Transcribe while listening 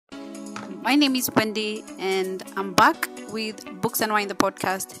My name is Wendy and I'm back with Books and Wine, the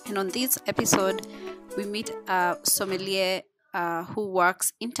podcast. And on this episode, we meet a sommelier who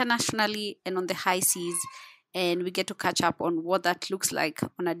works internationally and on the high seas. And we get to catch up on what that looks like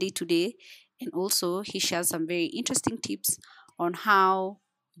on a day-to-day. And also, he shares some very interesting tips on how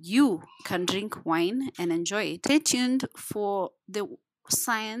you can drink wine and enjoy it. Stay tuned for the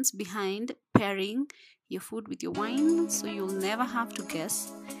science behind pairing your food with your wine so you'll never have to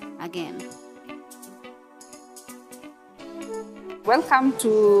guess again. Welcome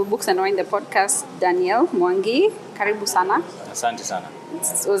to Books and Wine, the podcast, Daniel Mwangi. Karibu sana. Asante sana.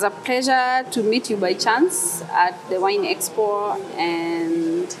 It was a pleasure to meet you by chance at the Wine Expo,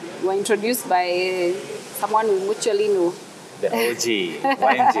 and we were introduced by someone we mutually know. The OG,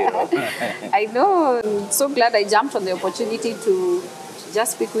 Wine Zero. I know. I'm so glad I jumped on the opportunity to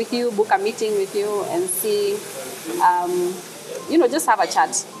just speak with you, book a meeting with you, and see, just have a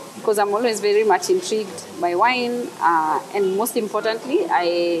chat. Because I'm always very much intrigued by wine, and most importantly,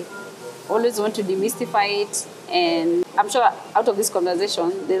 I always want to demystify it. And I'm sure out of this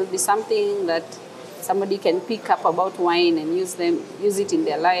conversation, there will be something that somebody can pick up about wine and use it in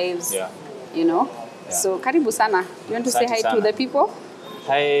their lives. Yeah. Yeah. So, karibu sana. You want to say hi to the people?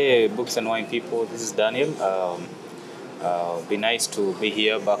 Hi, Books and Wine people. This is Daniel. Be nice to be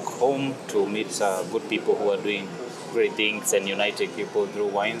here back home to meet good people who are doing great things and uniting people through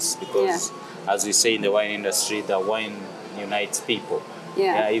wines, because as we say in the wine industry, the wine unites people.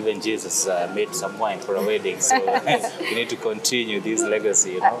 Even Jesus made some wine for a wedding, so we need to continue this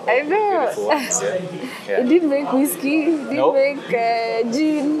legacy. I know. Beautiful wines. It didn't make whiskey, it didn't make gin, it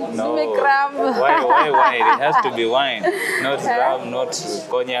didn't make rum. Why wine? It has to be wine, not rum, not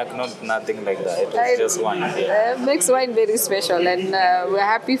cognac, not nothing like that. It was just wine. It makes wine very special, and we're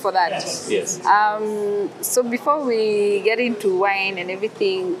happy for that. Yes. So before we get into wine and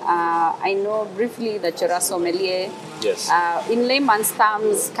everything, I know briefly that you're a sommelier. Yes. In layman's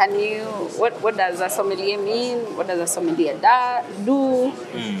terms, what does a sommelier mean? What does a sommelier do?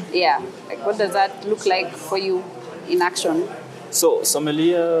 Like what does that look like for you in action? So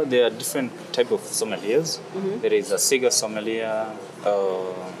sommelier, there are different type of sommeliers. Mm-hmm. There is a cigar sommelier,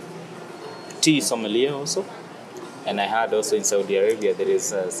 tea sommelier also. And I heard also in Saudi Arabia there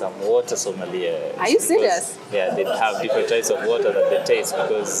is some water sommelier. Are you serious? Yeah, they have different types of water that they taste,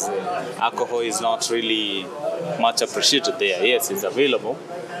 because alcohol is not really much appreciated there. Yes, it's available,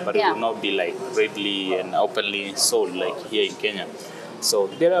 but it will not be like readily and openly sold like here in Kenya. So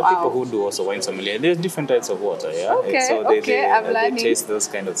there are people who do also wine sommelier. There's different types of water, Okay, they taste those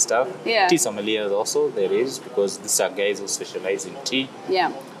kind of stuff. Yeah. Tea sommeliers also there is, because these are guys who specialize in tea.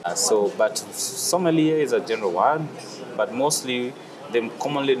 Yeah. But sommelier is a general word, but mostly the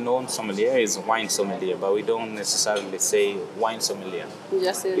commonly known sommelier is wine sommelier, but we don't necessarily say wine sommelier.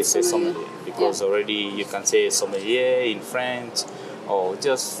 We say sommelier, because already you can say sommelier in French, or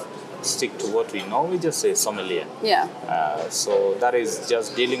just stick to what we know, we just say sommelier. Yeah. So that is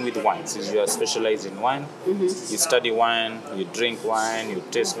just dealing with wines. If you are specialized in wine, you study wine, you drink wine, you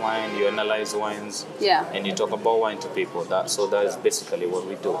taste wine, you analyze wines, and you talk about wine to people. So that is basically what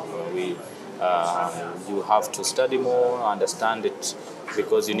we do. You have to study more, understand it,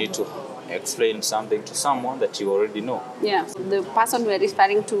 because you need to explain something to someone that you already know. Yeah. The person we're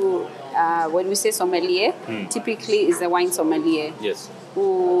referring to when we say sommelier, typically is the wine sommelier. Yes.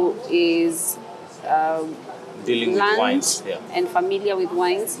 Who is dealing with wines and familiar with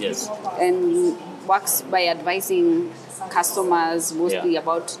wines. Yes. And works by advising customers mostly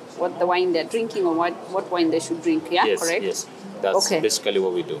about what the wine they're drinking or what wine they should drink. Yeah, yes, correct? Yes, that's basically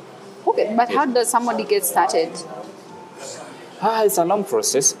what we do. Okay, but how does somebody get started? It's a long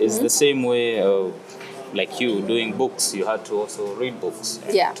process. It's the same way like you doing books. You had to also read books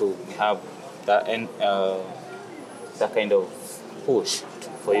to have that kind of push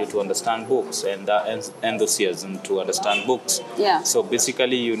for you to understand books and that enthusiasm to understand books. Yeah. So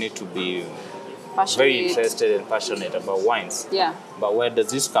basically you need to be passionate. Very interested and passionate about wines. Yeah. But where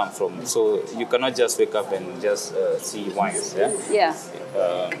does this come from? So you cannot just wake up and just see wines. Yeah. Yeah.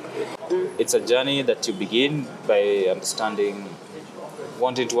 It's a journey that you begin by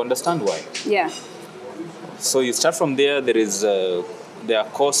wanting to understand wine. Yeah. So you start from there. There are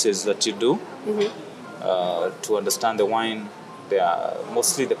courses that you do to understand the wine.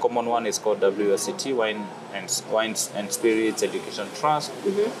 Mostly the common one is called WSET, Wines and Spirits Education Trust.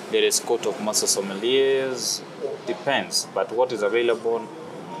 There is Court of Master Sommeliers. Depends, but what is available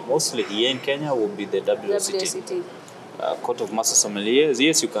mostly here in Kenya will be the WSET. Court of Master Sommeliers.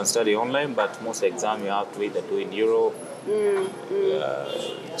 Yes, you can study online, but most exam you have to either do in Europe,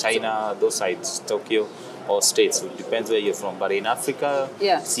 China, those sites, Tokyo, or states. It depends where you're from. But in Africa,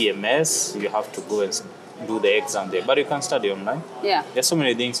 CMS, you have to go and do the exam there. But you can study online. Yeah. There's so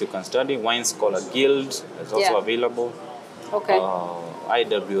many things you can study. Wine Scholar Guild is also available. Okay.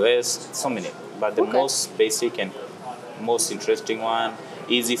 IWS, so many. But the most basic and most interesting one,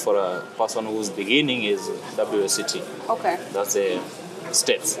 easy for a person who's beginning, is WSET. Okay. That's the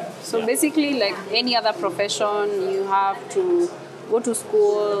steps. So basically, like any other profession, you have to go to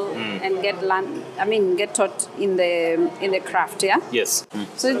school and get taught in the craft, yeah? Yes.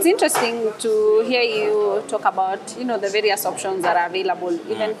 So it's interesting to hear you talk about, the various options that are available,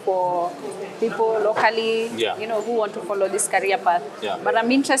 even for people locally, who want to follow this career path. Yeah. But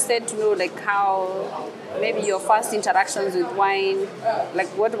I'm interested to know, like, how maybe your first interactions with wine, like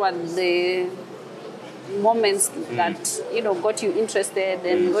what were the moments that got you interested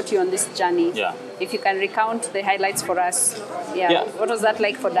and got you on this journey. Yeah. If you can recount the highlights for us. What was that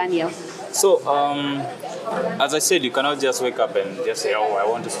like for Daniel? So, as I said, you cannot just wake up and just say, I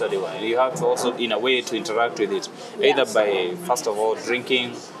want to study wine. You have to also, in a way, to interact with it. Either by, first of all,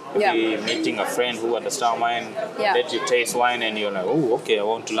 drinking, maybe meeting a friend who understands wine, let you taste wine, and you're like, oh, okay, I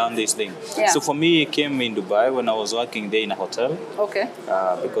want to learn this thing. So for me, it came in Dubai when I was working there in a hotel. Okay.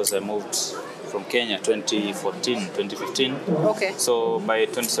 Because I moved from Kenya 2015. Okay. So by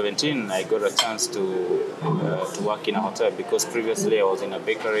 2017, I got a chance to work in a hotel, because previously I was in a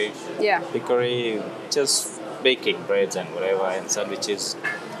bakery. Yeah. Bakery, just baking breads and whatever, and sandwiches.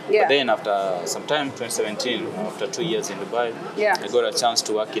 Yeah. But then after some time, 2017, after 2 years in Dubai, I got a chance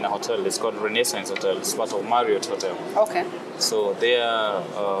to work in a hotel. It's called Renaissance Hotel. It's part of Marriott Hotel. Okay. So there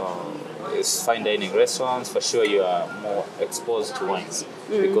is fine dining restaurants. For sure, you are more exposed to wines,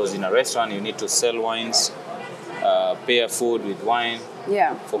 because in a restaurant you need to sell wines, pair food with wine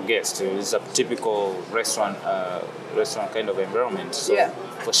for guests. It's a typical restaurant kind of environment. So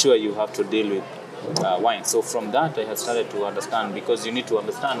for sure, you have to deal with wine. So from that, I have started to understand, because you need to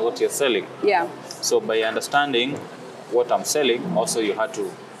understand what you're selling. Yeah. So by understanding what I'm selling, also you had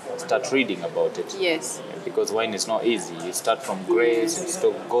to start reading about it. Yes. Because wine is not easy. You start from grapes,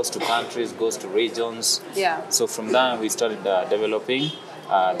 it goes to countries, goes to regions. Yeah. So from there, we started developing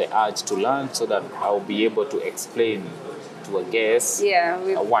the urge to learn, so that I'll be able to explain to a guest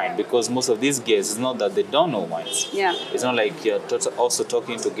a wine, because most of these guests, it's not that they don't know wines. Yeah. It's not like you're also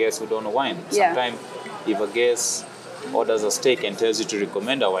talking to guests who don't know wine. Sometimes if a guest orders a steak and tells you to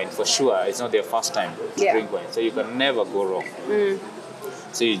recommend a wine, for sure it's not their first time to drink wine, so you can never go wrong.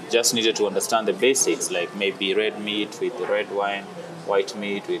 So you just needed to understand the basics, like maybe red meat with red wine, white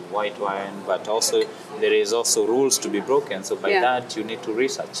meat with white wine, but also there is also rules to be broken. So by that, you need to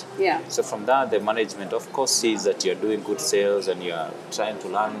research. Yeah. So from that, the management, of course, sees that you're doing good sales and you're trying to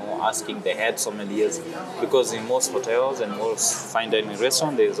learn more, asking the head sommeliers, because in most hotels and most fine dining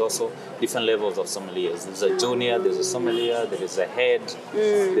restaurants, there's also different levels of sommeliers. There's a junior, there's a sommelier, there is a head,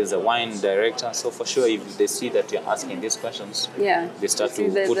 there's a wine director. So for sure, if they see that you're asking these questions, they start to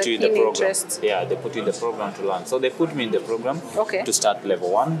put you in the program. Interest. Yeah, they put you in the program to learn. So they put me in the program to start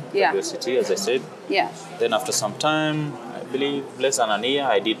level 1, WSET, as I said. Yeah. Then after some time, I believe less than a year,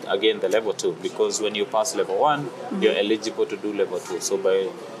 I did again the level 2, because when you pass level 1, you're eligible to do level 2. So by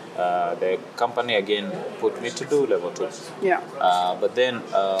the company again put me to do level 2. Yeah. But then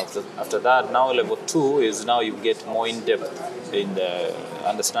after that, now level 2 is now you get more in depth in the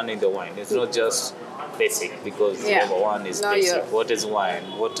understanding the wine. It's not just basic, because level 1 is basic. What is wine?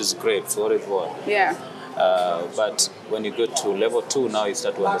 What is grapes? What is what? Yeah. But when you go to level 2, now you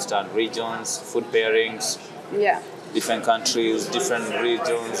start to understand regions, food pairings, different countries, different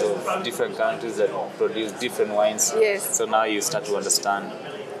regions of different countries that produce different wines. Yes. So now you start to understand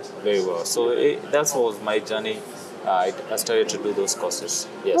very well. So that was my journey. I started to do those courses.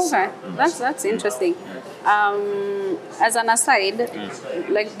 Yes. Okay, that's interesting. As an aside,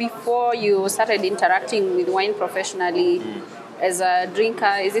 like before you started interacting with wine professionally, as a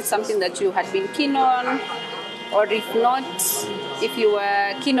drinker, is it something that you had been keen on? Or if not, if you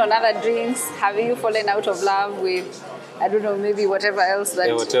were keen on other drinks, have you fallen out of love with, I don't know, maybe whatever else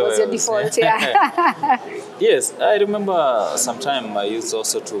that was your default? Yeah. Yes, I remember sometime I used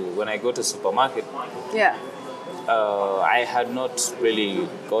also to, when I go to supermarket, I had not really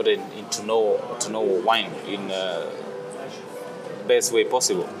gotten into know wine in best way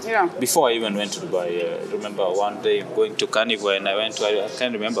possible. Yeah. Before I even went to Dubai, I remember one day going to Carnival, and I went to, I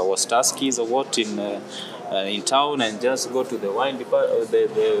can't remember, was Starskis or what in town, and just go to the wine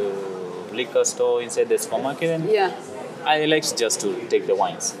the liquor store inside the supermarket, and I liked just to take the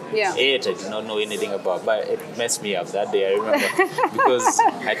wines. Yeah. I did not know anything about, but it messed me up that day, I remember. Because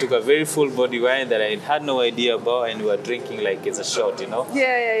I took a very full body wine that I had no idea about, and we were drinking like it's a shot, you know?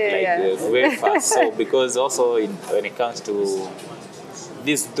 Very fast. So because also when it comes to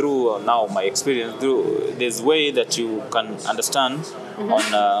this, through now my experience, through there's way that you can understand on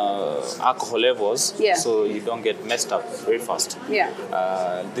alcohol levels, so you don't get messed up very fast.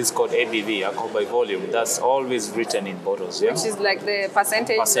 This is called ABV, alcohol by volume. That's always written in bottles. Which is like the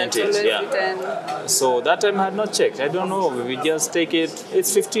percentage that's always written. So that time I had not checked. I don't know. We just take it.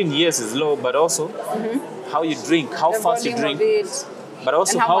 It's 15 years is low, but also how you drink, how fast you drink, but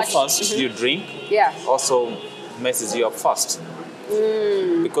also how fast you drink. Also messes you up fast.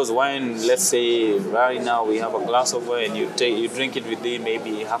 Because wine, let's say right now we have a glass of wine, you drink it within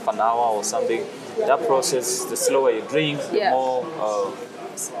maybe half an hour or something. That process, the slower you drink, the more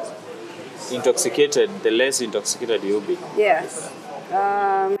intoxicated, the less intoxicated you'll be.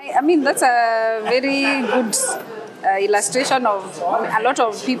 I mean, that's a very good illustration of a lot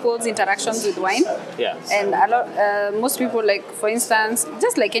of people's interactions with wine. And most people, like for instance,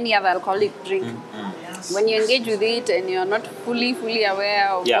 just like any other alcoholic drink, when you engage with it and you're not fully aware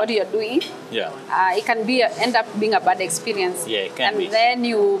of what you're doing, it can end up being a bad experience. It can be. And then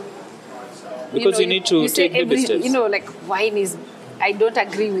you need to take baby steps. Like wine is, I don't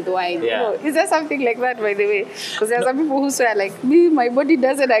agree with wine. Is there something like that, by the way? Because there are some people who swear like, my body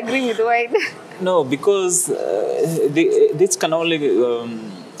doesn't agree with wine. No, because this can only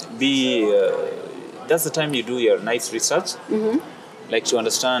be, that's the time you do your nice research. Like to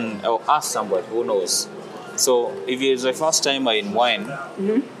understand or ask somebody who knows. So if it's your first time in wine,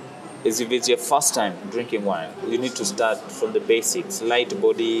 if it's your first time drinking wine, you need to start from the basics: light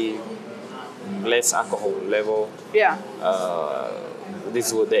body, less alcohol level. This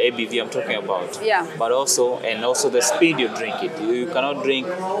is what the ABV I'm talking about. But also the speed you drink it. You cannot drink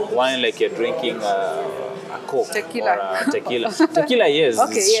wine like you're drinking a Coke tequila. or tequila. Tequila, yes,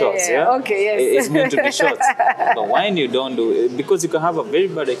 it's shots. It's meant to be shots. But wine you don't do, because you can have a very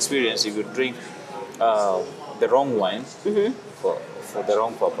bad experience if you drink the wrong wine for the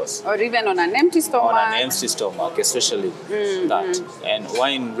wrong purpose. Or even on an empty stomach. On an empty stomach, especially that. And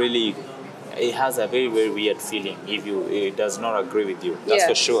wine really, it has a very, very weird feeling if it does not agree with you. That's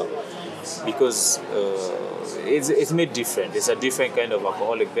for sure. Because it's made different. It's a different kind of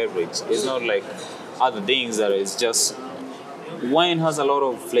alcoholic beverage. It's not like other things that is just... Wine has a lot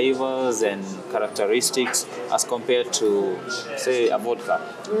of flavors and characteristics as compared to, say, a vodka.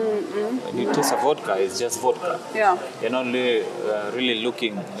 When you taste a vodka, it's just vodka. You're not really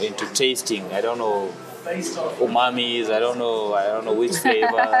looking into tasting. I don't know, umamis, I don't know which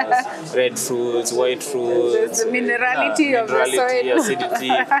flavors, red fruits, white fruits, the minerality of the soil,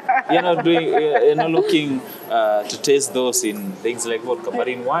 acidity. You're not looking to taste those in things like vodka, but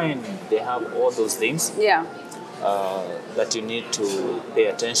in wine they have all those things that you need to pay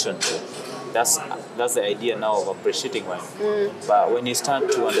attention to. That's the idea now of appreciating wine. But when you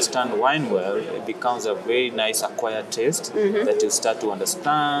start to understand wine well, it becomes a very nice acquired taste that you start to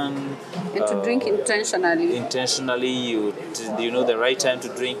understand. And to drink intentionally. Intentionally, you know the right time to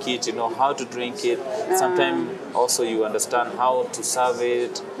drink it, you know how to drink it. Sometimes also you understand how to serve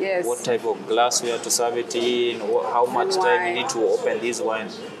it, what type of glass we have to serve it in, how much time you need to open this wine.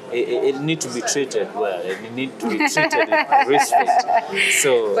 It needs to be treated well. It needs to be treated with respect.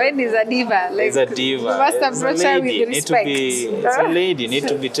 So wine is a diva. It's a diva. You must approach her with respect. It's a lady. Need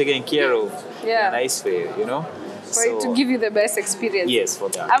to be taken care of in a nice way, you know. For it to give you the best experience. Yes, for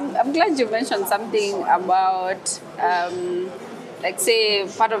that. I'm glad you mentioned something about, like say,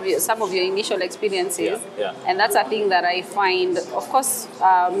 some of your initial experiences. And that's a thing that I find, of course,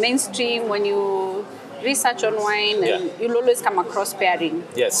 mainstream when you research on wine, and you'll always come across pairing.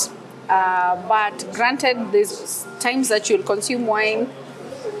 Yes. But granted, there's times that you'll consume wine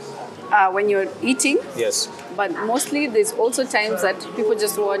when you're eating. Yes. But mostly there's also times that people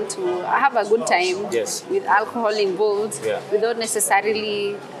just want to have a good time with alcohol involved without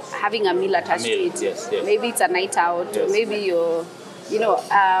necessarily having a meal attached to it. Maybe it's a night out, or maybe you're,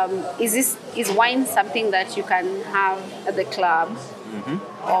 is wine something that you can have at the club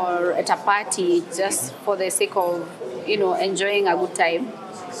or at a party just for the sake of, enjoying a good time?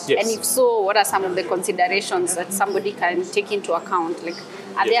 And if so, what are some of the considerations that somebody can take into account? Like,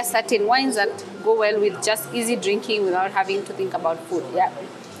 are there certain wines that go well with just easy drinking without having to think about food?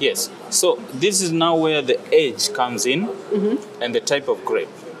 Yes. So this is now where the age comes in and the type of grape.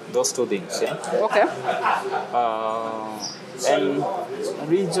 Those two things. Okay. And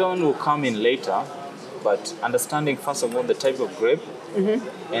region will come in later, but understanding first of all the type of grape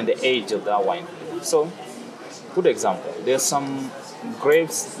and the age of that wine. So, good example. There's some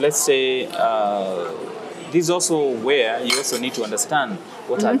grapes, let's say, this is also where you also need to understand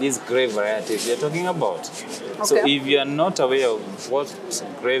what are these grape varieties you're talking about. So if you're not aware of what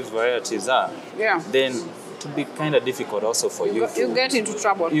grape varieties are, then it will be kind of difficult also for you. You get into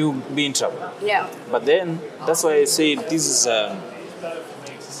trouble. You'll be in trouble. Yeah. But then, that's why I say this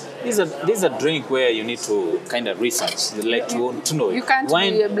is a drink where you need to kind of research, like to know. You can't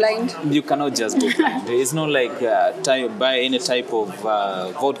Wine, be blind. You cannot just go blind. It's not like buy any type of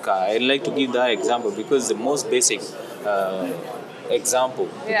vodka. I like to give that example because the most basic example,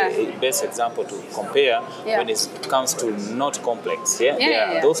 the best example to compare when it comes to not complex.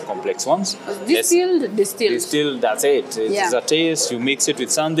 Those complex ones. Distilled, that's it. It's a taste, you mix it with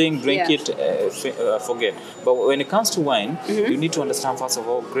something, drink it, forget. But when it comes to wine, you need to understand first of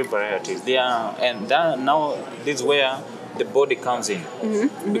all grape varieties. Now this is where the body comes in.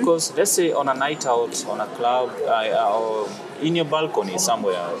 Because let's say on a night out, on a club, or in your balcony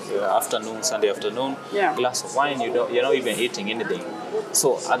somewhere, Sunday afternoon, glass of wine, you're not even eating anything.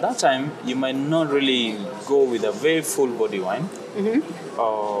 So at that time, you might not really go with a very full body wine.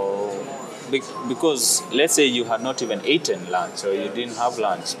 Because let's say you had not even eaten lunch or you didn't have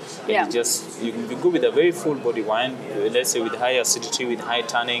lunch, and you go with a very full body wine, let's say with high acidity, with high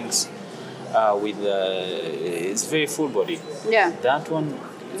tannins, it's very full body. That one,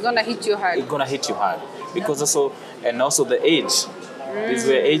 it's gonna hit you hard. It's gonna hit you hard because also the age. This is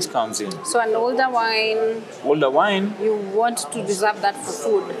where age comes in. So an older wine, you want to reserve that for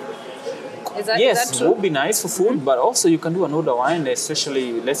food. Is that true? It would be nice for food, but also you can do an older wine,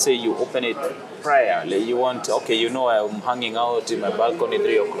 especially let's say you open it prior. Like you want, I'm hanging out in my balcony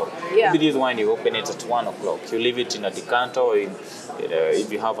 3 o'clock. Maybe this wine you open it at 1 o'clock. You leave it in a decanter, or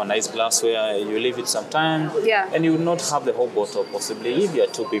if you have a nice glassware, you leave it some time, and you will not have the whole bottle. Possibly, if you are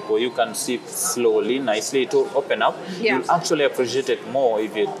 2 people, you can sip slowly, nicely. It will open up. You actually appreciate it more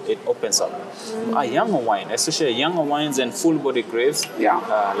if it opens up. A younger wine, especially younger wines and full body grapes,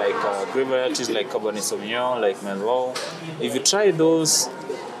 like grape varieties like Cabernet Sauvignon, like Merlot. If you try those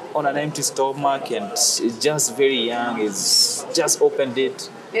on an empty stomach and it's just very young, it's just opened it.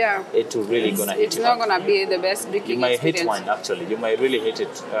 It will really gonna hit you. It's not gonna be the best drinking You might experience. hate wine actually. You might really hate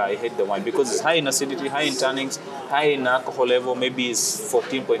it. I hate the wine because it's high in acidity, high in tannins, high in alcohol level. Maybe it's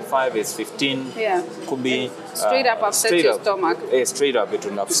 14.5, it's 15. Could be straight up upset your stomach. Straight up it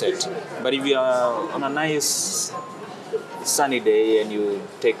will upset. But if you are on a nice sunny day and you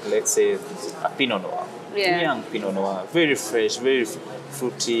take, let's say, a Pinot Noir, young Pinot Noir, very fresh, very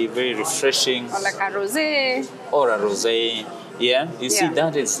fruity, very refreshing. Or like a rosé. Or a rosé. You see,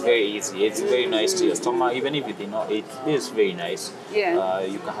 that is very easy. It's very nice to your stomach. Even if you did not eat, it is very nice.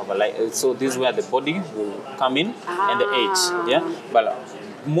 You can have a light. So this is where the body will come in and the age. But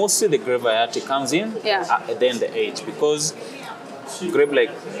mostly the grape variety comes in then the age, because grape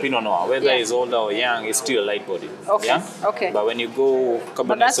like Pinot Noir, whether it's older or young, it's still a light body. But when you go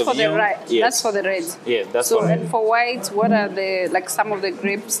Cabernet Sauvignon, that's for the reds. That's so, for and for whites, what are some of the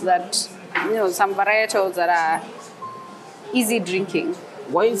grapes that, some varietals that are easy drinking?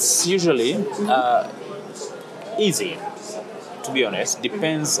 Whites usually easy, to be honest.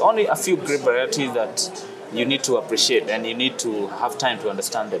 Depends. Only a few grape varieties that you need to appreciate and you need to have time to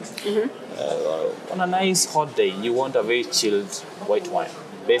understand them. On a nice hot day, you want a very chilled white wine.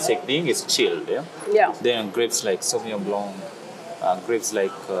 Basic thing is chilled. Then grapes like Sauvignon Blanc, grapes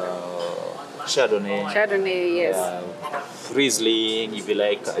like Chardonnay, Riesling, if you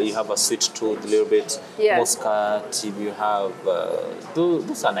like, you have a sweet tooth a little bit, Muscat, if you have,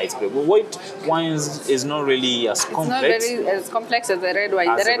 those are nice grapes. White wines is not really as complex. It's not very as complex as the red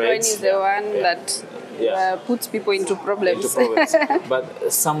wine. The red wine is the one that puts people into problems.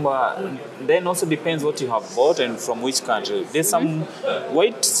 But some, then also depends what you have bought and from which country. There's some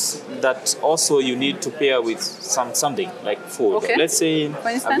whites that also you need to pair with something like food. Let's say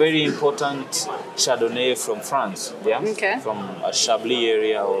a very important Chardonnay from France, from a Chablis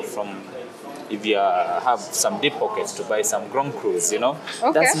area, or from, if you have some deep pockets to buy some Grand Crus,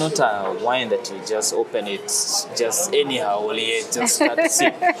 that's not a wine that you just open it just anyhow, just start to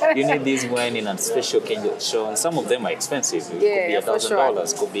sip. You need this wine in a special condition, and some of them are expensive. It could be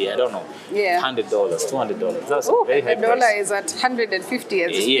 $1,000, could be, I don't know, $100, $200. That's very high price. The dollar is at 150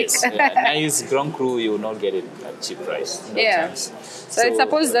 as Yes, nice Grand Cru, you will not get it at cheap price. So I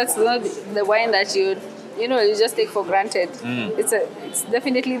suppose that's not the wine that you just take for granted. It's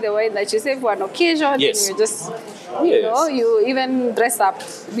definitely the wine that you save for an occasion. And you just, you even dress up.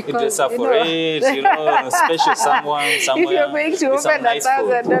 Because, you dress up for it, special somewhere. If you're going to open a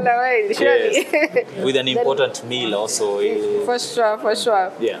 $1,000 wine, surely. With an important meal also. For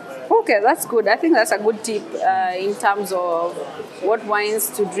sure. Okay, that's good. I think that's a good tip in terms of what wines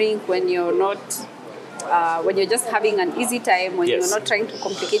to drink when you're not when you're just having an easy time, when Yes. you're not trying to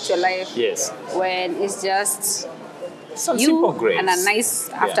complicate your life, Yes. when it's just Some you simple grapes. and a nice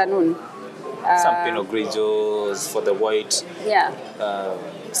afternoon. Some Pinot Grigios for the white, Yeah,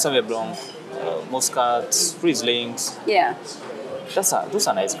 Sauvignon Blanc, Muscats, Rieslings. yeah. Those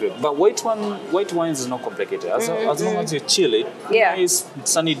are nice grapes. But white wines is not complicated. As long as you chill it, Yeah. nice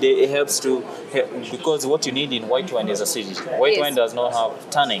sunny day, it helps to because what you need in white wine is acidity. White Yes. wine does not have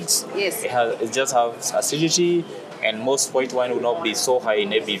tannins. Yes. It just has acidity, and most white wine will not be so high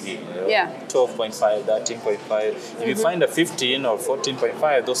in ABV. Yeah. 12.5, 13.5. If you find a 15 or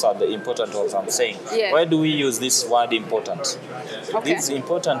 14.5, those are the important ones I'm saying. Yeah. Why do we use this word important? Okay. This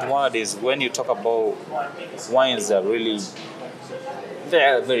important word is when you talk about wines that really they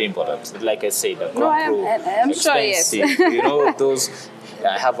are very important. Like I said, the No, I'm sure, yes. expensive. You know, those.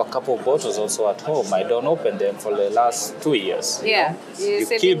 I have a couple of bottles also at home. I don't open them for the last 2 years. Yeah, You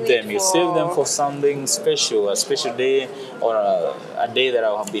keep them. You save them for something special, a special day, or a day that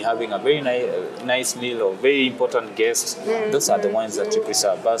I'll be having a very nice meal or very important guest. Those are the ones that you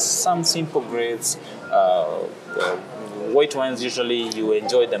preserve. But some simple grades, white wines usually you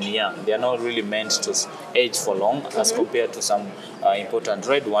enjoy them young. They are not really meant to age for long as compared to some important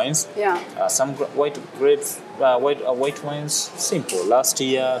red wines. Yeah. Some white wines simple. Last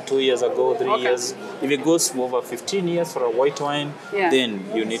year, 2 years ago, 3 Okay. years. If it goes over 15 years for a white wine, Yeah. then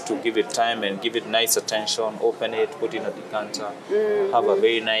you need to give it time and give it nice attention. Open it, put in a decanter, have a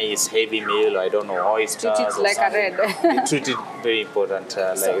very nice heavy meal. I don't know, oysters. Treat it or like a something. red. You treat it very important,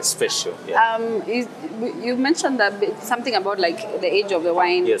 like special. Yeah. You mentioned that something about like the age of the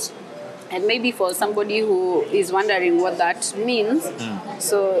wine. Yes. And maybe for somebody who is wondering what that means,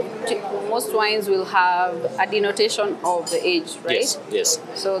 so most wines will have a denotation of the age, right? Yes. Yes.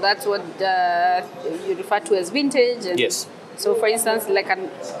 So that's what you refer to as vintage. And Yes. So for instance, like a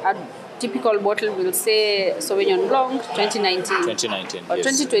typical bottle will say Sauvignon Blanc 2019. 2019. Or yes.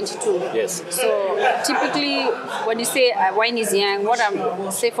 2022. Yes. So typically, when you say a wine is young,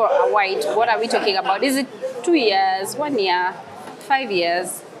 say for a white, what are we talking about? Is it 2 years, 1 year, 5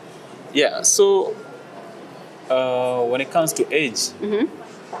 years? Yeah. So when it comes to age,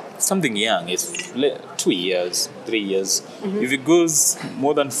 something young is 2 years, 3 years. If it goes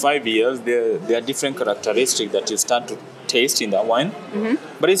more than 5 years, there are different characteristics that you start to taste in that wine.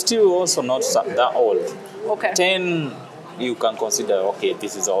 But it's still also not that old. Okay. 10, you can consider, okay,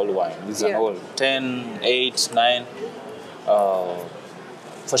 this is old wine. This is an Yeah. old 10, 8, 9.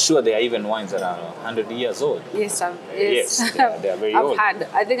 For sure, there are even wines that are 100 years old. Yes, Yes, they are very I've old.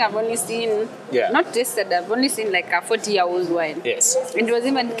 I think I've only seen, Yeah. not tasted, I've only seen like a 40-year-old wine. Yes, And it was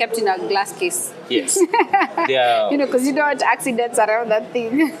even kept in a glass case. yes. They are, You know, because you don't want accidents around that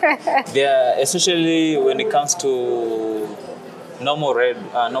thing. they are, especially when it comes to normal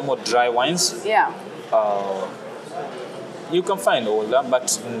dry wines. Yeah. You can find older, but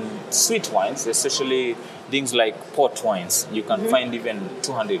sweet wines, especially things like port wines, you can find even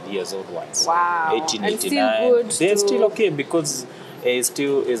 200 years old wines. Wow. 1889. And still good They're to- still okay because it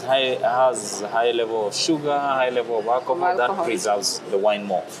still has a high level of sugar, high level of alcohol. That preserves the wine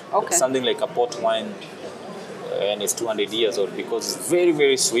more. Okay. Something like a port wine, and it's 200 years old because it's very,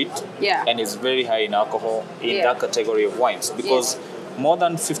 very sweet. Yeah. And it's very high in alcohol in Yeah. that category of wines because more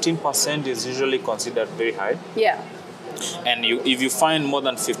than 15% is usually considered very high. Yeah. And if you find more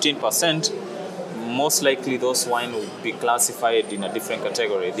than 15%, most likely those wine will be classified in a different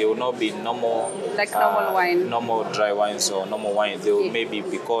category. They will not be normal, Normal wine. normal dry wines or normal wines. They will maybe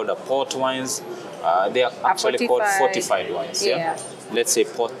be called a port wines. They are actually called fortified wines. Yeah. Let's say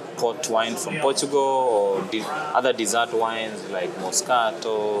port wine from Portugal or other dessert wines like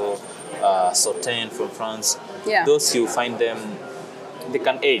Moscato, Sauternes from France. Yeah. Those you find them. They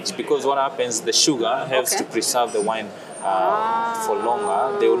can age because what happens, the sugar helps to preserve the wine for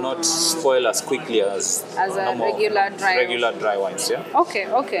longer. They will not spoil as quickly as a regular dry wines. Yeah.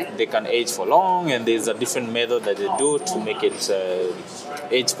 Okay. They can age for long, and there's a different method that they do to make it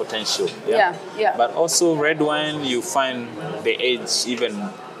age potential. Yeah. But also red wine, you find they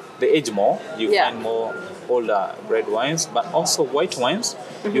age more. You find more older red wines, but also white wines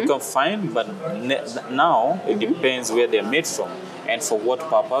you can find. But now it depends where they're made from and for what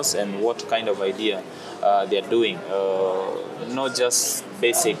purpose and what kind of idea they're doing. Not just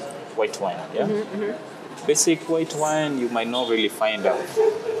basic white wine. Yeah. Basic white wine, you might not really find out.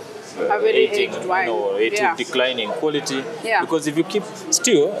 Aged wine. No, it will decline in quality. Yeah. Because if you keep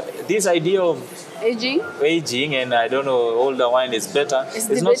still this idea of aging, and I don't know, older wine is better.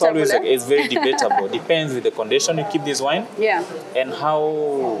 It's not always. It's very debatable. Depends with the condition you keep this wine. Yeah. And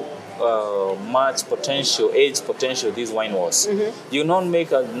how much potential, age potential this wine was. You don't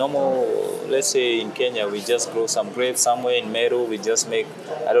make a normal, let's say in Kenya, we just grow some grapes somewhere in Meru, we just make,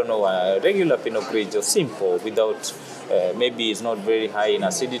 I don't know, a regular Pinot Grigio, simple, without, maybe it's not very high in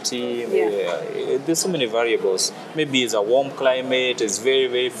acidity, there's so many variables. Maybe it's a warm climate, it's very,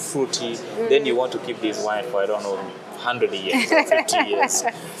 very fruity, then you want to keep this wine for, I don't know, 100 years or 50 years.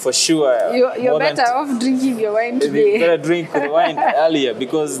 For sure. You're better off drinking your wine today. You better drink the wine earlier,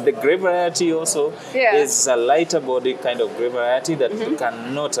 because the grape variety also is a lighter body kind of grape variety that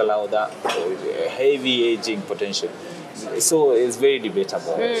cannot allow that heavy aging potential. So it's very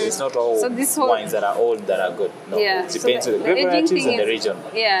debatable. It's not all wines that are old that are good. No, it depends on the grape varieties and the region.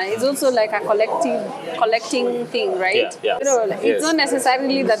 Yeah, it's also like a collecting thing, right? Yeah. You know, it's not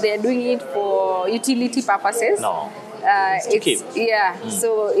necessarily that they are doing it for utility purposes. No.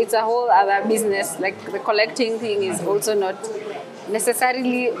 So it's a whole other business. Like the collecting thing is also not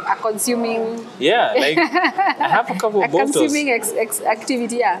necessarily a consuming. Like I have a couple of bottles. Consuming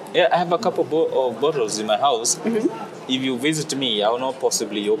activity. Yeah, I have a couple of bottles in my house. If you visit me, I will not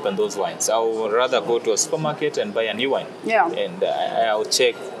possibly open those wines. I would rather go to a supermarket and buy a new wine. And I'll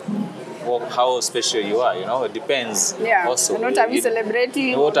check how special you are, it depends. Also, and what are we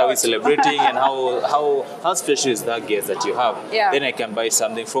celebrating? What are we celebrating, and how special is that guest that you have? Then I can buy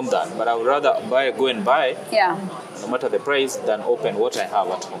something from that. But I would rather go and buy, no matter the price, than open what I have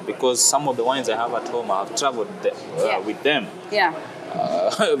at home. Because some of the wines I have at home, I have traveled with them.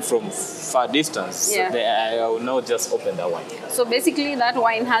 From far distance. I will not just open that wine. So basically that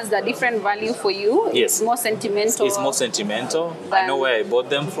wine has a different value for you. Yes. It's more sentimental. It's more sentimental. I know where I bought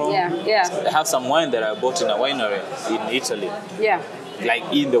them from. I have some wine that I bought in a winery in Italy.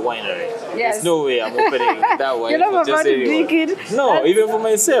 Like in the winery. There's no way I'm opening that wine. You're not about to drink it. No, even for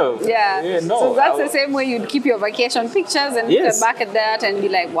myself. So that's the same way you'd keep your vacation pictures and look back at that and be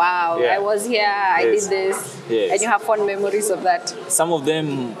like, wow, I was here, I did this. And you have fond memories of that. Some of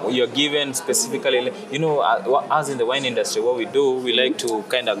them you're given specifically, as in the wine industry, what we do, we like to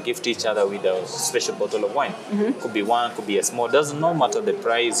kind of gift each other with a special bottle of wine. Could be one, could be a small. Doesn't matter the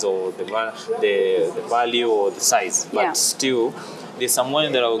price or the value or the size, but still, there's some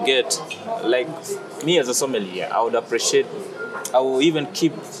wine that I will get, like me as a sommelier, I will even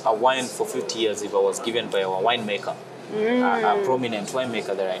keep a wine for 50 years if I was given by our winemaker. A prominent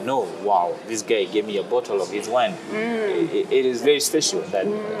winemaker that I know, wow, this guy gave me a bottle of his wine. It is very special that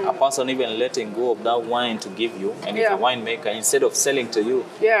a person even letting go of that wine to give you, and it's a winemaker, instead of selling to you,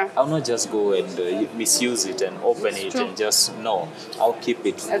 I'll not just go and misuse it and open it and just, no, I'll keep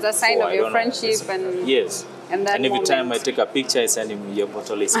it. As a sign of your friendship and every time I take a picture, I send him, your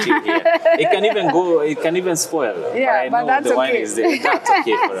bottle is still here. It can even spoil. But I know the wine is there. That's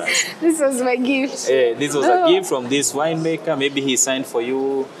okay for us. This was my gift. This was a gift from this winemaker. Maybe he signed for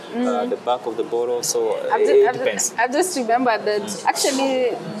you the back of the bottle. So it depends. I've just remembered that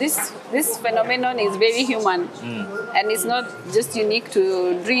actually this phenomenon is very human. And it's not just unique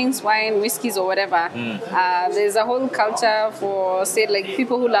to drinks, wine, whiskeys or whatever. There's a whole culture for, say, like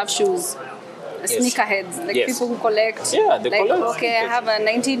people who love shoes. Sneakerheads, like people who collect. They collect. Okay, I have a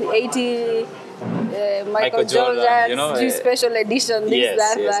 1980 Michael Jordan special edition,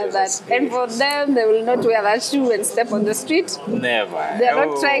 that. And for them, they will not wear that shoe and step on the street. Never. They are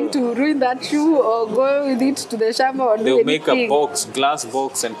not trying to ruin that shoe or go with it to the shamba or they'll make a glass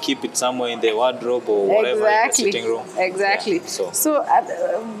box, and keep it somewhere in the wardrobe or whatever in the sitting room. Exactly. So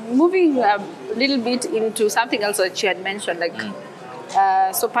moving a little bit into something else that you had mentioned, like.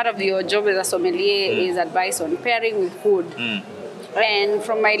 So part of your job as a sommelier is advice on pairing with food. And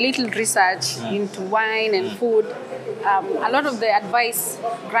from my little research into wine and food, a lot of the advice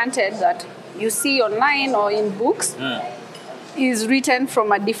granted that you see online or in books is written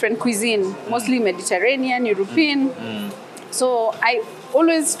from a different cuisine, mostly Mediterranean, European. So I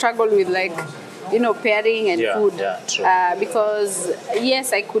always struggle with pairing and food. Because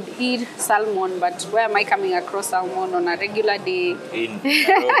yes, I could eat salmon, but where am I coming across salmon on a regular day? In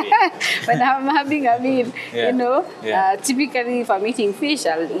Nairobi. When I'm having a meal, typically if I'm eating fish,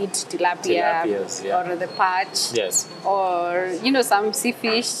 I'll eat tilapia or the perch, or some sea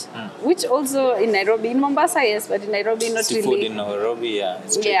fish, which also in Nairobi, in Mombasa, yes, but in Nairobi not seafood really. In Nairobi,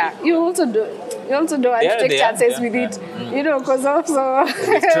 You also don't want to take chances with it, because also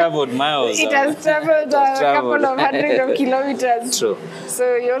we've traveled miles. It has traveled a couple of hundred of kilometers. True.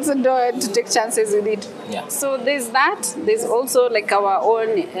 So you also don't want to take chances with it. So there's that. There's also like our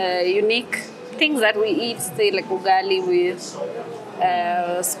own unique things that we eat, say like ugali with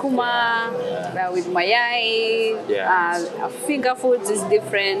skuma, with mayai. Finger foods is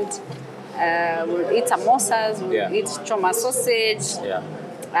different. We'll eat samosas, we'll eat choma sausage.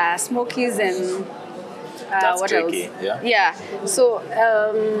 smokies and That's what tricky, else? yeah? Yeah. So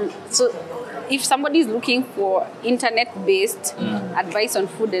if somebody is looking for internet-based advice on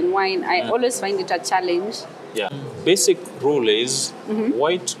food and wine, I always find it a challenge. Yeah. Basic rule is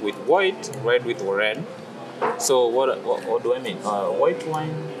white with white, red with red. So what do I mean? White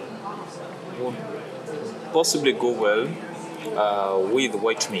wine would possibly go well with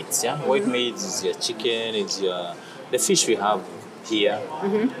white meats. Yeah, white meats is your chicken, it's your the fish we have here.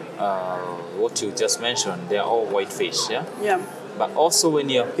 What you just mentioned, they are all white fish. Yeah. Yeah. But also when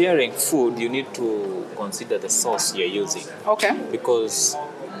you're pairing food, you need to consider the sauce you're using. Okay. Because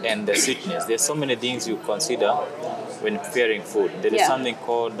and the sweetness. There's so many things you consider when preparing food. There is something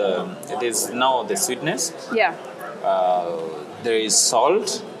called there's now the sweetness. Yeah. There is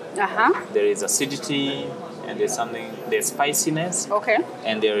salt. Uh-huh. There is acidity, and there's spiciness. Okay.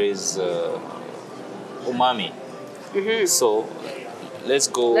 And there is umami. So let's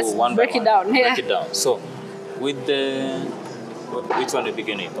go one by break it one. down. Yeah. Break it down. So with the which one are we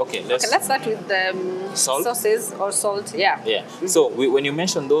beginning? Okay, let's start with the Salt? sauces or salt. Yeah. Yeah. So when you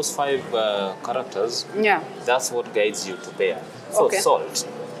mention those 5 characters, Yeah. that's what guides you to pair. So Okay. salt.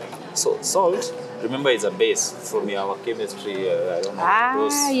 So salt, remember, is a base from our chemistry. I don't know.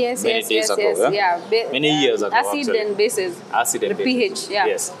 Yes, many yes, days yes, ago. yes. Yeah? Many years ago. Acid actually. and bases. Acid and the base. pH. Yeah.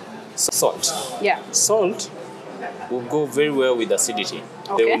 Yes. So salt. Yeah. Salt will go very well with acidity.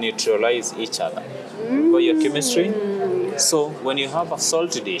 They Okay. will neutralize each other. Remember your chemistry? So when you have a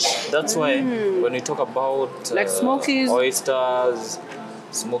salty dish, that's why when we talk about Like smokies. oysters,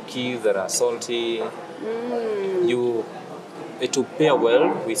 smokies that are salty, it will pair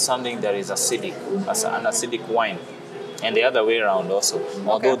well with something that is acidic, as an acidic wine, and the other way around also.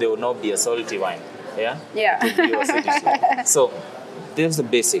 Although there will not be a salty wine, yeah. Yeah. To be acidity. So there's the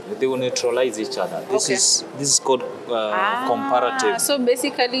basic. They will neutralize each other. This Okay. is called comparative. So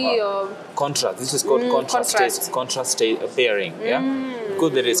basically, Contrast. This is called contrast pairing. Yeah,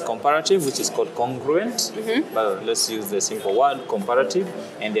 because there is comparative, which is called congruent. But let's use the simple word comparative,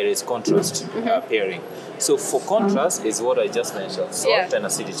 and there is contrast pairing. So for contrast is what I just mentioned: salt and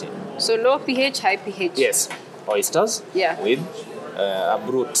acidity. so low pH, high pH. Yes, oysters with a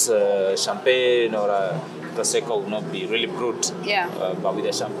brut champagne or a prosecco will not be really brut. Yeah. But with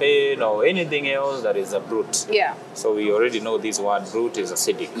a champagne or anything else that is a brut. Yeah. So we already know this word brut is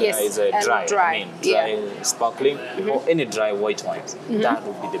acidic. Yes, It's a and dry. dry. I mean, dry sparkling or any dry white wines. That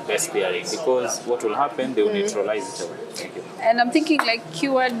would be the best pairing because what will happen, they will neutralize each other. Thank you. And I'm thinking like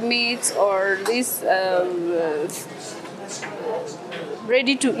cured meats or this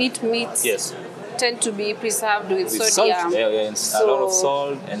ready-to-eat meats. Yes. Tend to be preserved with With sodium. salt, a lot of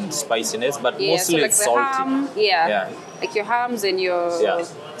salt and spiciness, but Yeah, so mostly like it's the salty. ham, like your hams and your Yeah.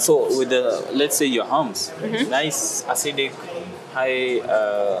 So with let's say your hams, nice acidic, high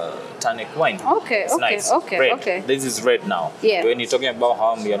tannic wine. Okay, It's okay, nice. okay, Red. okay. This is red now. Yeah. When you're talking about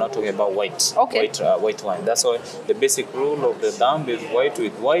ham, you're not talking about white. Okay. White wine. That's why the basic rule of the dam is white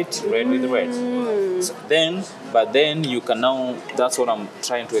with white, red with red. So then you can now. That's what I'm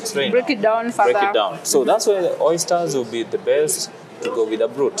trying to explain. break it down further. Break it down. So that's why the oysters will be the best to go with a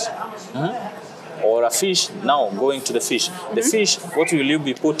brut. Or a fish. Now going to the fish. The fish, what will you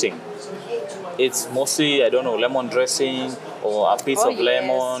be putting? It's mostly, I don't know, lemon dressing or a piece of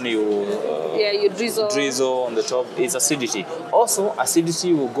lemon. You You drizzle on the top. It's acidity. Also,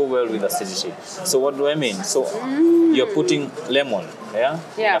 acidity will go well with acidity. So what do I mean? So you're putting lemon,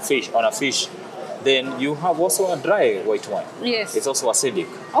 on a fish. Then you have also a dry white wine. Yes. It's also acidic.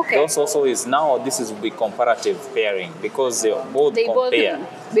 Okay. This also is now, this is will be comparative pairing because they both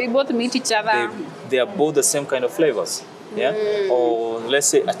meet each other. They are both the same kind of flavors. Yeah. Or let's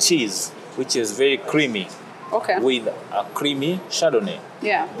say a cheese, which is very creamy. Okay. With a creamy Chardonnay.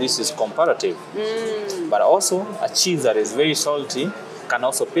 Yeah. This is comparative. But also a cheese that is very salty can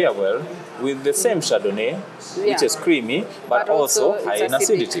also pair well with the same Chardonnay, which is creamy, but also high in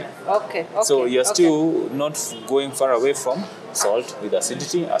acidity. Okay. So you're still not going far away from salt with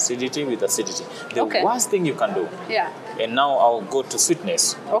acidity, acidity with acidity. The worst thing you can do. Yeah. And now I'll go to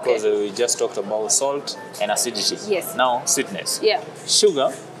sweetness because we just talked about salt and acidity. Yes. Now sweetness. Yeah.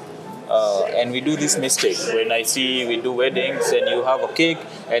 Sugar. And we do this mistake when I see we do weddings and you have a cake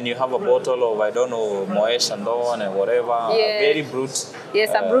and you have a bottle of, I don't know, Moet Chandon and whatever, very brut. Yes,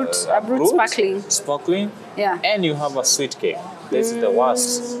 a brut sparkling. Sparkling. Yeah. And you have a sweet cake. This is the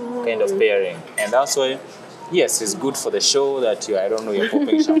worst kind of pairing. And that's why, yes, it's good for the show that you're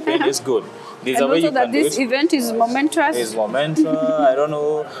popping champagne. It's good. There's and a way also you that can this do it. event is momentous. It's momentous, I don't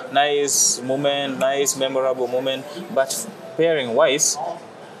know, nice moment, nice memorable moment. But pairing wise,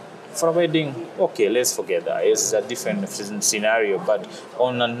 For a wedding, okay, let's forget that. It's a different scenario. But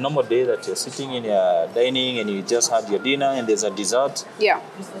on a normal day that you're sitting in your dining and you just had your dinner and there's a dessert, Yeah.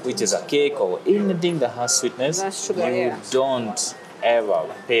 which is a cake or anything that has sweetness, That's sugar, you yeah. don't ever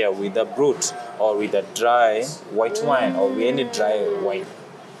pair with a brut or with a dry white wine or with any dry wine.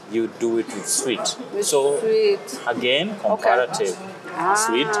 You do it with sweet. With so sweet. again, comparative.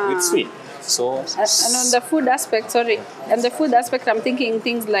 Sweet with sweet. So And on the food aspect, and the food aspect, I'm thinking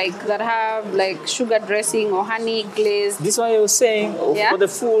things like that have like sugar dressing or honey glaze. this is why I was saying Yeah. for the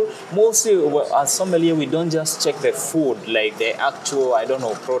food, mostly as sommelier, we don't just check the food, like the actual, I don't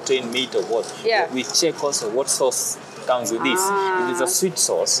know, protein, meat or what. Yeah. We check also what sauce comes with this. If it's a sweet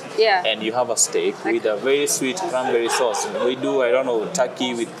sauce, Yeah. and you have a steak with a very sweet cranberry sauce, we do, I don't know,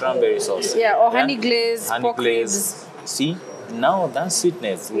 turkey with cranberry sauce. Yeah, or honey glaze, honey pork glaze. ribs. See, now that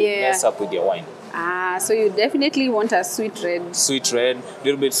sweetness will Yeah. mess up with your wine. So you definitely want a sweet red. Sweet red,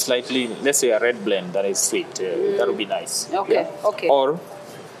 little bit slightly, let's say a red blend that is sweet. That would be nice. Okay, okay. Or,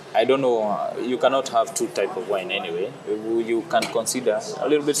 I don't know, you cannot have two type of wine anyway. You can consider a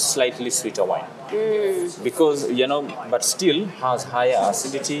little bit slightly sweeter wine. Because, but still has higher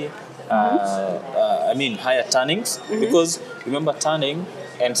acidity, higher tannings. Because remember, tanning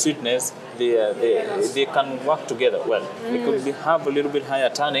and sweetness, they can work together well. It could have a little bit higher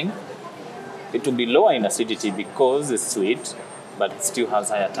tanning. It will be lower in acidity because it's sweet, but it still has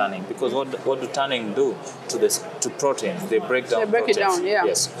higher tanning. Because what do tanning do to proteins? They break down. They break it proteins. down, yeah.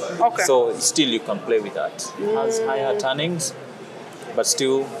 Yes. Okay. So still you can play with that. It has higher tannings, but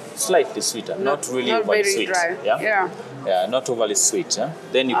still slightly sweeter. Not really not overly very sweet. dry. Yeah. Yeah, not overly sweet.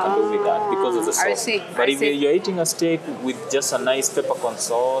 Then you can do with that because of the sauce. I see. But I if see. you're eating a steak with just a nice peppercorn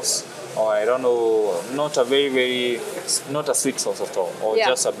sauce, or I don't know, not a not a sweet sauce at all, or Yeah.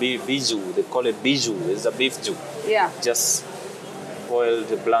 just a bijou. They call it bijou. It's a beef stew. Yeah. Just boiled,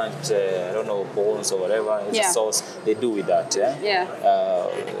 blanched, I don't know, bones or whatever. It's Yeah. a sauce. They do with that. Yeah.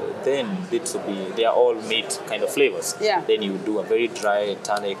 Then it will be. They are all meat kind of flavors. Yeah. Then you do a very dry,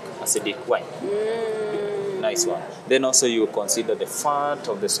 tannic, acidic wine. Nice one. Then also you consider the fat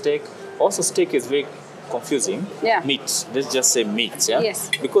of the steak. Also, steak is very confusing. Yeah. Meat. Let's just say meat. Yeah.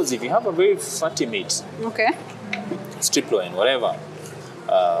 Yes. Because if you have a very fatty meat, Okay. strip loin, whatever,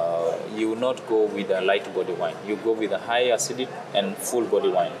 you will not go with a light body wine. You go with a high acidic and full body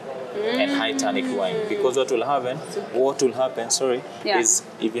wine and high tannic wine. Because what will happen? Yeah. Is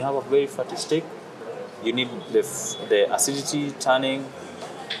if you have a very fatty steak, you need the acidity, tanning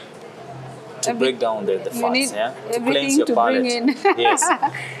to break down the You fats, need to everything cleanse your to palate. bring in. Yes.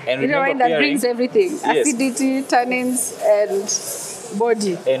 And You know, remember wine that pairing, brings everything: Yes. acidity, tannins, and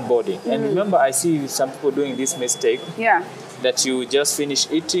body. and body. And remember, I see some people doing this mistake. Yeah. That you just finish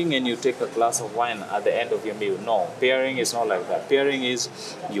eating and you take a glass of wine at the end of your meal. No, pairing is not like that. Pairing is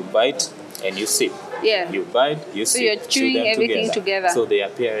you bite and you sip. Yeah. You bite, you So sip. you're chew chewing them everything together. So they are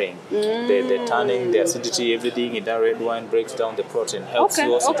pairing. The tanning, the acidity, everything in that red wine breaks down the protein. Helps Okay,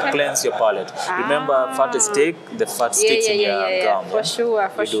 you also okay. to cleanse your palate. Remember, fat steak, the fat sticks in your gum. For sure,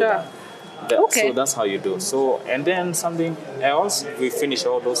 for You do sure. that. Okay. So that's how you do. So, and then something else, we finish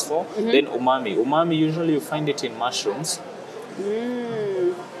all those four. Then umami. Umami, usually you find it in mushrooms.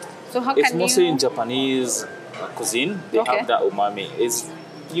 So how It's can mostly you? in Japanese cuisine. They Okay. have that umami.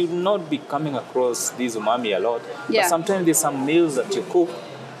 You not be coming across these umami a lot. Yeah. But sometimes there's some meals that you cook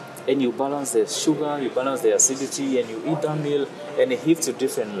and you balance the sugar, you balance the acidity, and you eat that meal and it hits you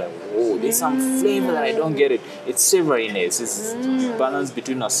different. Like, whoa, there's some flavor that I don't get it. It's savoriness. It's balance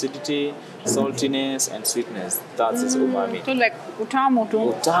between acidity, saltiness, and sweetness. That's its umami. So like utamu tu.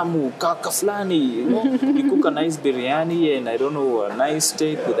 Utamu, kaka flani, you cook a nice biryani and I don't know, a nice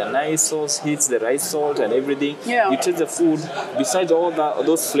steak with a nice sauce, hits the right salt and everything. Yeah. You taste the food, besides all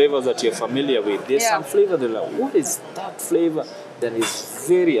those flavors that you're familiar with, there's Yeah. some flavor that like, what is that flavor? That is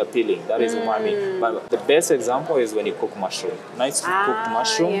very appealing. That is umami. But the best example is when you cook mushroom. Nice cooked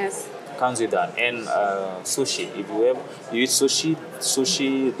mushroom. Yes. Comes with that. And sushi. If you eat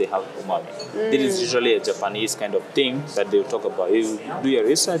sushi, they have umami. This is usually a Japanese kind of thing that they talk about. If you do your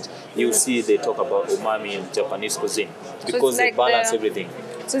research, you see they talk about umami in Japanese cuisine because they like balance everything.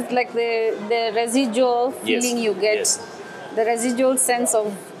 So it's like the residual feeling you get, Yes. the residual sense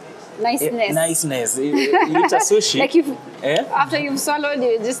of niceness. Niceness. You eat a sushi. Like if Eh? after you've swallowed,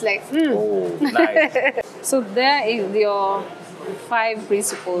 you're just like, Oh, nice. So there is your 5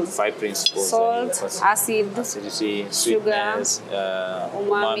 principles: 5 principles. salt, First, acid, acidity, sugar, sweetness,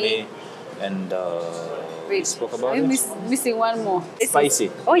 umami, and we wait, spoke about I'm it. missing one more.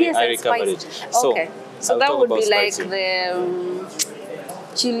 Spicy. Oh yes, I that's recovered spicy. it. So, Okay, so I'll that talk would about be like spicy. the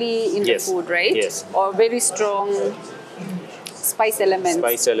chili in Yes, the food, right? yes. Or very strong spice elements.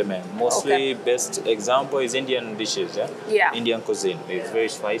 Spice element. Mostly Okay. best example is Indian dishes, yeah? Yeah. Indian cuisine. It's very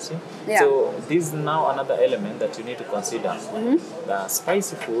spicy. Yeah. So this is now another element that you need to consider. Mm-hmm.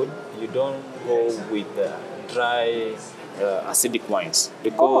 Spicy food, you don't go with dry acidic wines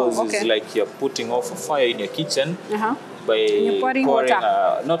because Oh, okay. it's like you're putting off a fire in your kitchen Uh-huh. by you're pouring water.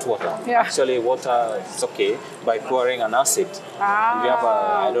 not water. Yeah. Actually, water is okay by pouring an acid. If you have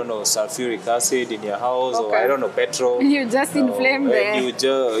I don't know, sulfuric acid in your house or Okay. I don't know, petrol. You just inflame and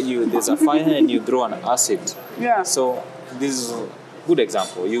the... there's a fire and you throw an acid. Yeah. So this is a good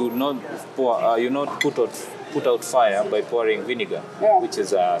example. You not pour, you not put out fire by pouring vinegar, Yeah. which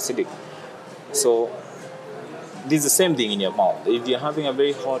is acidic. So this is the same thing in your mouth. If you're having a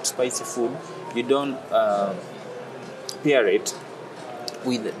very hot, spicy food, you don't pair it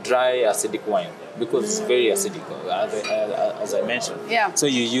with dry acidic wine because it's very acidic, as I mentioned. Yeah. So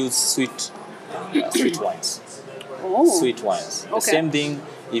you use sweet wines. Oh. Sweet wines. The Okay. same thing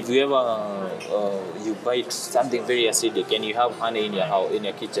if you ever you bite something very acidic and you have honey in your house, in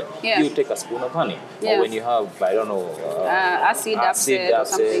your kitchen, Yeah. you take a spoon of honey. Yeah. Or when you have, I don't know, acid upset or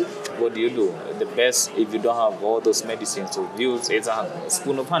something. what do? The best, if you don't have all those medicines to use, is a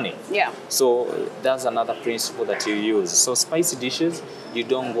spoon of honey. Yeah. So that's another principle that you use. So spicy dishes, you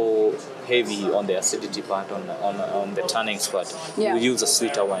don't go heavy on the acidity part, on the tannins part. Yeah. You use a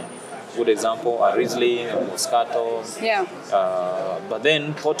sweeter wine. Good example, a Riesling, a Moscato. Yeah. But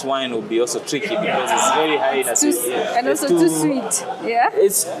then port wine will be also tricky because it's very high in acidity. And also too sweet. Yeah.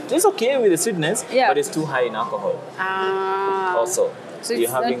 It's okay with the sweetness, Yeah. but it's too high in alcohol also. So You're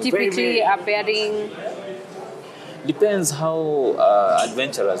it's not having typically a pairing. Depends how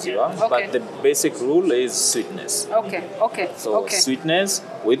adventurous you are, Okay. but the basic rule is sweetness. Okay. So sweetness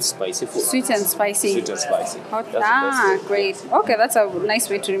with spicy food. Sweet and spicy. Sweet and spicy. Hot- That's the best. Great. Okay, that's a nice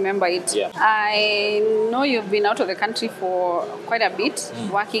way to remember it. Yeah. I know you've been out of the country for quite a bit,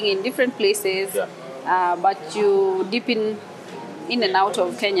 working in different places, Yeah. but you dip in and out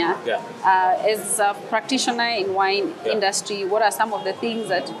of Kenya. Yeah. As a practitioner in wine Yeah. industry, what are some of the things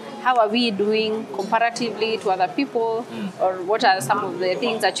how are we doing comparatively to other people, or what are some of the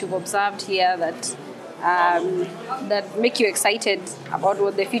things that you've observed here that make you excited about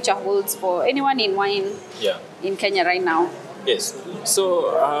what the future holds for anyone in wine Yeah. in Kenya right now? Yes. So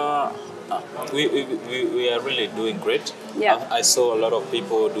we are really doing great. Yeah. I saw a lot of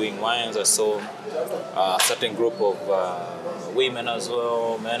people doing wines. I saw a certain group of women as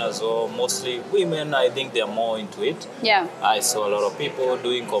well, men as well. Mostly women, I think they are more into it. Yeah. I saw a lot of people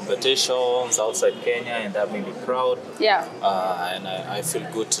doing competitions outside Kenya, and that made me proud. Yeah. And I feel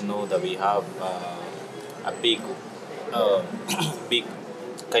good to know that we have a big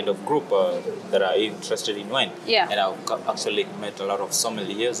kind of group that are interested in wine. Yeah. And I've actually met a lot of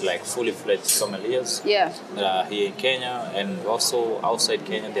sommeliers, like fully fledged sommeliers Yeah. that are here in Kenya, and also outside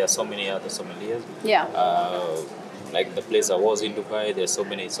Kenya there are so many other sommeliers. Yeah. Like the place I was in Dubai, there's so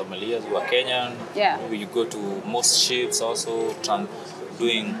many sommeliers who are Kenyan. Yeah. You go to most ships also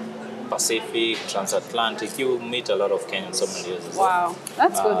doing Pacific, transatlantic, you meet a lot of Kenyan sommeliers as well. Wow,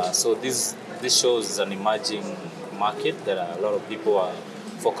 that's good. So this shows an emerging market that a lot of people are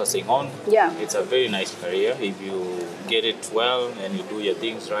focusing on. Yeah. It's a very nice career. If you get it well and you do your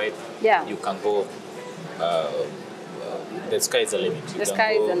things right, Yeah. you can go. The sky is the limit. The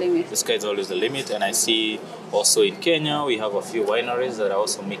sky is the limit. The sky is always the limit, and I see also in Kenya we have a few wineries that are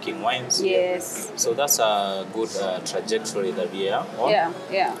also making wines. Yes. So that's a good trajectory that we are on.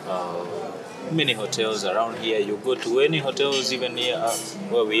 Yeah. Many hotels around here. You go to any hotels, even here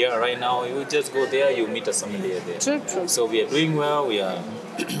where we are right now, you just go there, you meet a sommelier there. True. So we are doing well. We are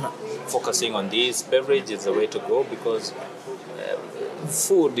focusing on this. Beverage is the way to go because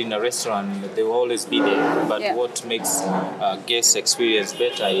food in a restaurant, they will always be there. But Yeah. what makes guest experience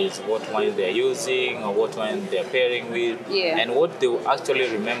better is what wine they're using or what wine they're pairing with. Yeah. And what they will actually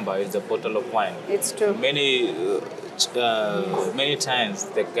remember is the bottle of wine. It's true. Many times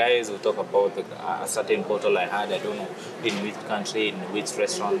the guys will talk about a certain bottle I had, I don't know in which country, in which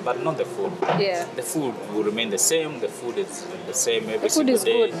restaurant, but not the food. Yeah. The food will remain the same. The food is the same every The food single is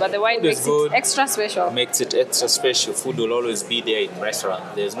day. good, but the wine Food is makes good, it extra special. makes it extra special. Food will always be there in restaurant.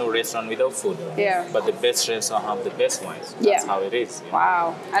 There's no restaurant without food. Yeah. But the best restaurants have the best wines. That's Yeah. how it is.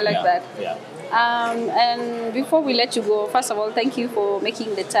 Wow, I like that. Yeah. And before we let you go, first of all, thank you for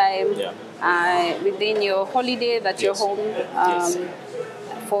making the time within your holiday that you're Yes. home, Yes.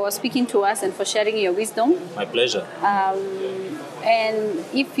 for speaking to us and for sharing your wisdom. My pleasure. And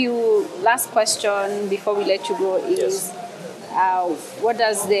if you, last question before we let you go is, what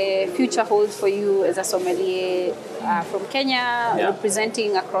does the future hold for you as a sommelier from Kenya,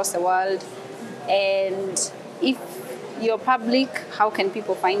 representing across the world? And if your public, how can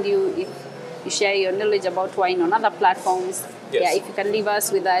people find you if you share your knowledge about wine on other platforms? Yes. Yeah, if you can leave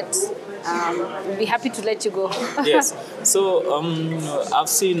us with that, we'll be happy to let you go. Yes. So I've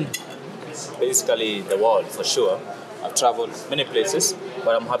seen basically the world for sure. I've traveled many places,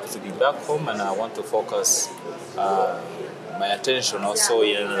 but I'm happy to be back home, and I want to focus my attention also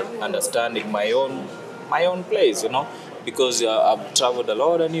in understanding my own place, because I've traveled a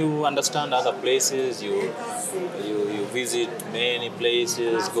lot, and you understand other places. You visit many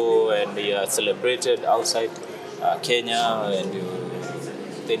places, go and you are celebrated outside Kenya, and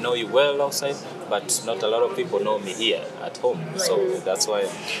they know you well outside, but not a lot of people know me here at home. So that's why,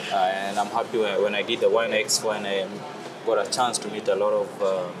 and I'm happy when I did the Wine Expo, and I got a chance to meet a lot of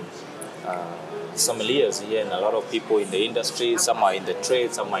sommeliers here and a lot of people in the industry. Some are in the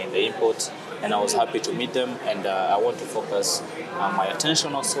trade, some are in the imports, and I was happy to meet them. And I want to focus my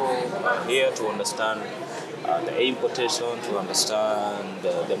attention also here to understand the importation, to understand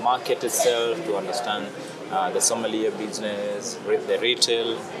the market itself, to understand the sommelier business, the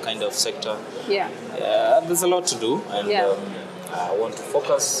retail kind of sector. Yeah. There's a lot to do, and I want to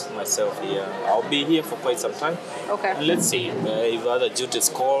focus myself here. I'll be here for quite some time. Okay. And let's see if other duties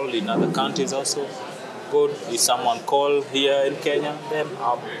call in other countries also. Good. If someone call here in Kenya, then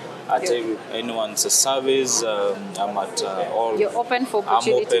I take anyone's service. I'm at all. You're open for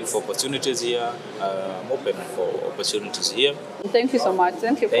opportunities. I'm open for opportunities here. I'm open for opportunities here. Thank you so much.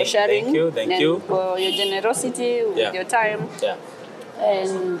 Thank you for sharing. Thank you. For your generosity with your time. Yeah.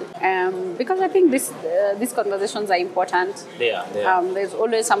 And because I think these conversations are important. They are. There's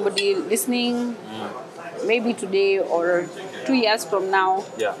always somebody listening, maybe today or 2 years from now.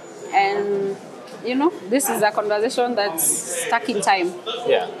 Yeah. And this is a conversation that's stuck in time.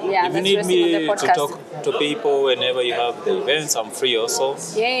 Yeah. If you need me on the to talk to people whenever you have the events, I'm free also.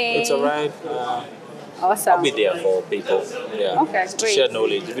 Yay. It's all right. Awesome. I'll be there for people. Yeah. Okay, to great. share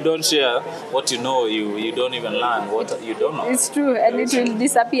knowledge. If you don't share what you know, you don't even learn what you don't know. It's true, and it will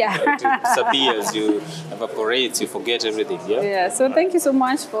disappear. It disappears, you evaporate, you forget everything. Yeah. Yeah. So thank you so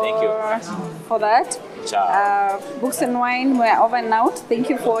much for that. Ciao. Books and Wine, we're over and out. Thank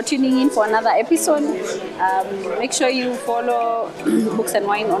you for tuning in for another episode. Make sure you follow Books and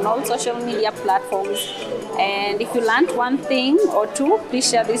Wine on all social media platforms. And if you learned one thing or two, please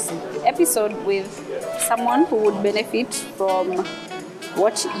share this episode with someone who would benefit from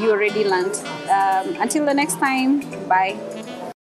what you already learned. Until the next time, bye.